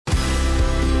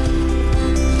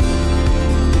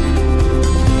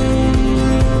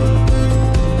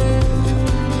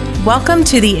Welcome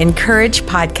to the Encourage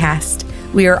podcast.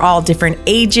 We are all different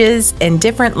ages and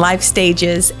different life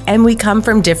stages, and we come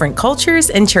from different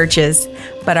cultures and churches,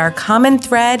 but our common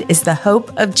thread is the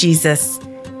hope of Jesus.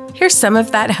 Here's some of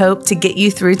that hope to get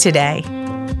you through today.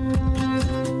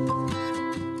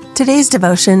 Today's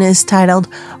devotion is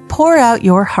titled, Pour Out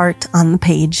Your Heart on the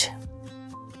Page.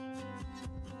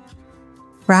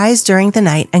 Rise during the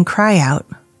night and cry out.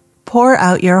 Pour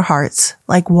out your hearts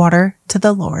like water to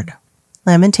the Lord.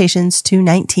 Lamentations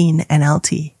 2:19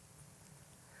 NLT.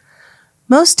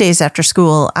 Most days after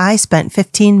school, I spent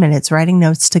 15 minutes writing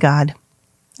notes to God.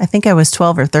 I think I was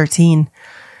 12 or 13.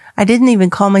 I didn't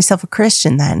even call myself a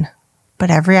Christian then,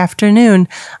 but every afternoon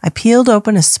I peeled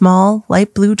open a small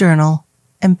light blue journal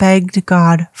and begged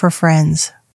God for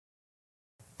friends.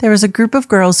 There was a group of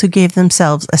girls who gave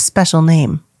themselves a special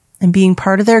name, and being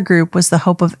part of their group was the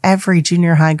hope of every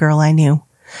junior high girl I knew.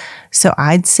 So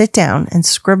I'd sit down and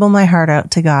scribble my heart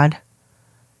out to God.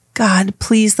 God,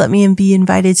 please let me be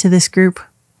invited to this group.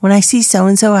 When I see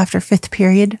so-and-so after fifth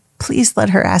period, please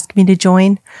let her ask me to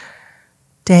join.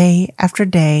 Day after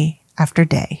day after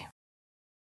day.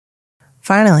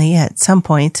 Finally, at some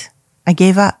point, I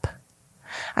gave up.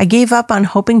 I gave up on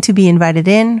hoping to be invited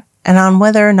in and on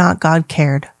whether or not God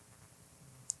cared.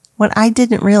 What I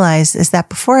didn't realize is that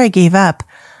before I gave up,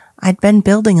 I'd been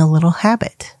building a little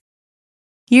habit.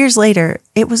 Years later,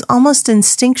 it was almost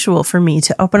instinctual for me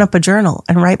to open up a journal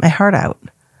and write my heart out.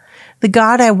 The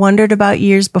God I wondered about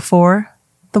years before,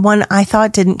 the one I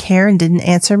thought didn't care and didn't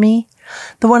answer me,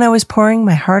 the one I was pouring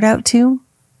my heart out to,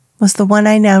 was the one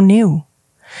I now knew.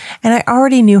 And I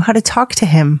already knew how to talk to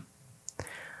him.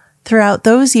 Throughout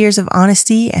those years of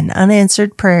honesty and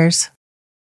unanswered prayers,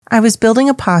 I was building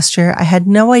a posture I had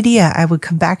no idea I would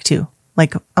come back to,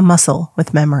 like a muscle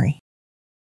with memory.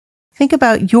 Think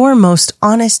about your most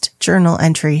honest journal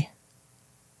entry.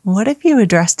 What if you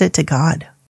addressed it to God?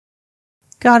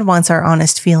 God wants our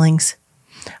honest feelings.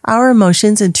 Our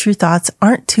emotions and true thoughts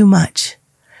aren't too much.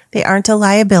 They aren't a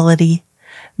liability.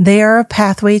 They are a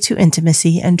pathway to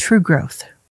intimacy and true growth.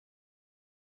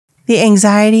 The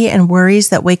anxiety and worries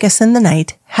that wake us in the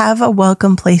night have a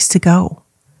welcome place to go.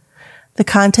 The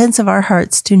contents of our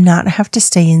hearts do not have to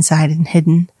stay inside and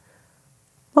hidden.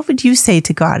 What would you say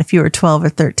to God if you were 12 or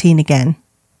 13 again?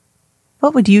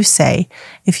 What would you say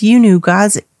if you knew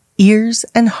God's ears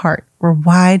and heart were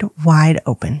wide, wide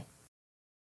open?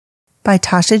 By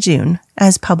Tasha June,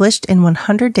 as published in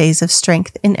 100 Days of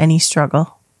Strength in Any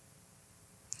Struggle.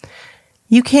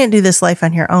 You can't do this life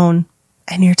on your own,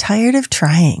 and you're tired of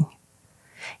trying.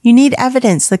 You need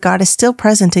evidence that God is still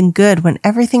present and good when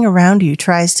everything around you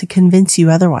tries to convince you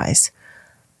otherwise.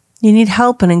 You need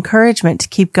help and encouragement to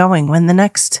keep going when the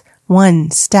next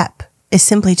one step is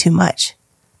simply too much.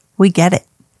 We get it.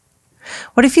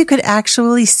 What if you could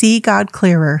actually see God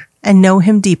clearer and know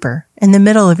him deeper in the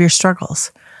middle of your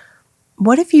struggles?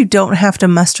 What if you don't have to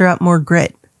muster up more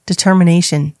grit,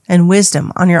 determination, and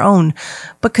wisdom on your own,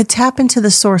 but could tap into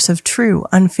the source of true,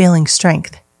 unfailing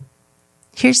strength?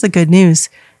 Here's the good news.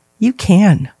 You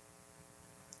can.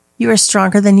 You are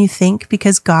stronger than you think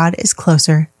because God is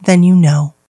closer than you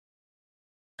know.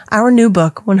 Our new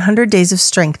book, 100 Days of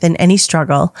Strength in Any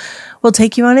Struggle, will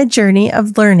take you on a journey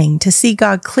of learning to see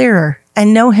God clearer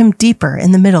and know him deeper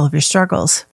in the middle of your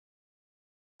struggles.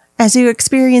 As you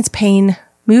experience pain,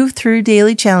 move through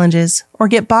daily challenges, or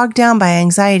get bogged down by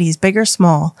anxieties big or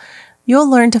small, you'll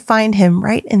learn to find him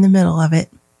right in the middle of it,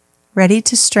 ready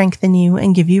to strengthen you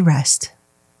and give you rest.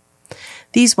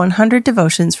 These 100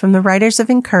 devotions from the writers of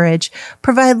Encourage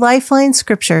provide lifeline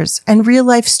scriptures and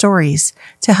real-life stories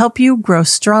to help you grow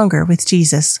stronger with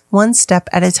Jesus, one step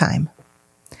at a time.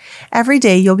 Every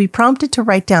day you'll be prompted to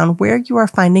write down where you are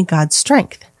finding God's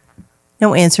strength.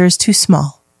 No answer is too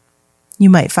small. You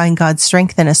might find God's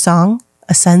strength in a song,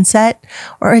 a sunset,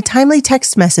 or a timely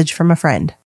text message from a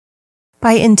friend.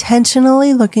 By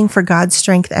intentionally looking for God's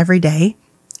strength every day,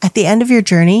 at the end of your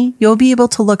journey, you'll be able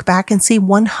to look back and see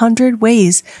 100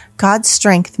 ways God's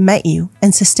strength met you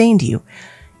and sustained you,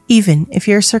 even if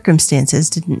your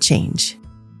circumstances didn't change.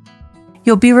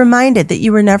 You'll be reminded that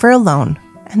you were never alone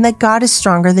and that God is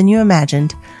stronger than you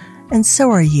imagined, and so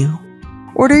are you.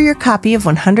 Order your copy of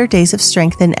 100 Days of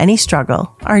Strength in Any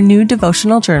Struggle, our new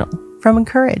devotional journal from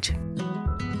Encourage.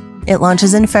 It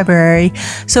launches in February,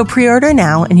 so pre-order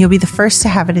now and you'll be the first to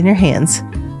have it in your hands.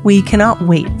 We cannot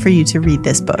wait for you to read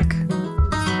this book.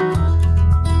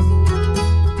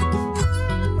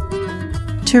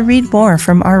 To read more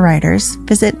from our writers,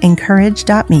 visit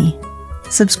encourage.me.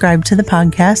 Subscribe to the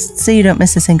podcast so you don't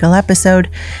miss a single episode,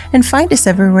 and find us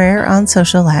everywhere on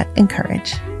social at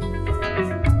Encourage.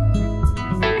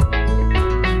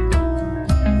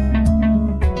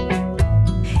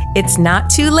 It's not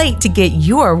too late to get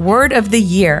your word of the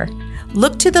year.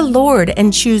 Look to the Lord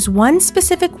and choose one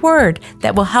specific word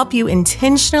that will help you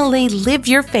intentionally live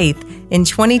your faith in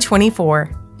 2024.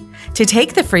 To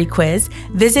take the free quiz,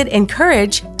 visit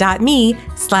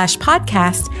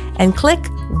encourage.me/podcast and click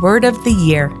Word of the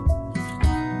Year.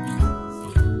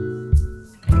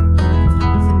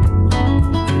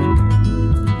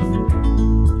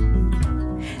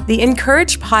 The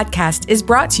Encourage podcast is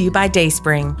brought to you by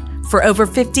Dayspring. For over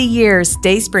 50 years,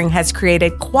 Dayspring has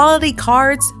created quality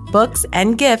cards, books,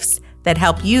 and gifts that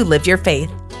help you live your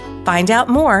faith. Find out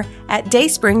more at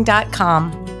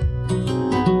dayspring.com.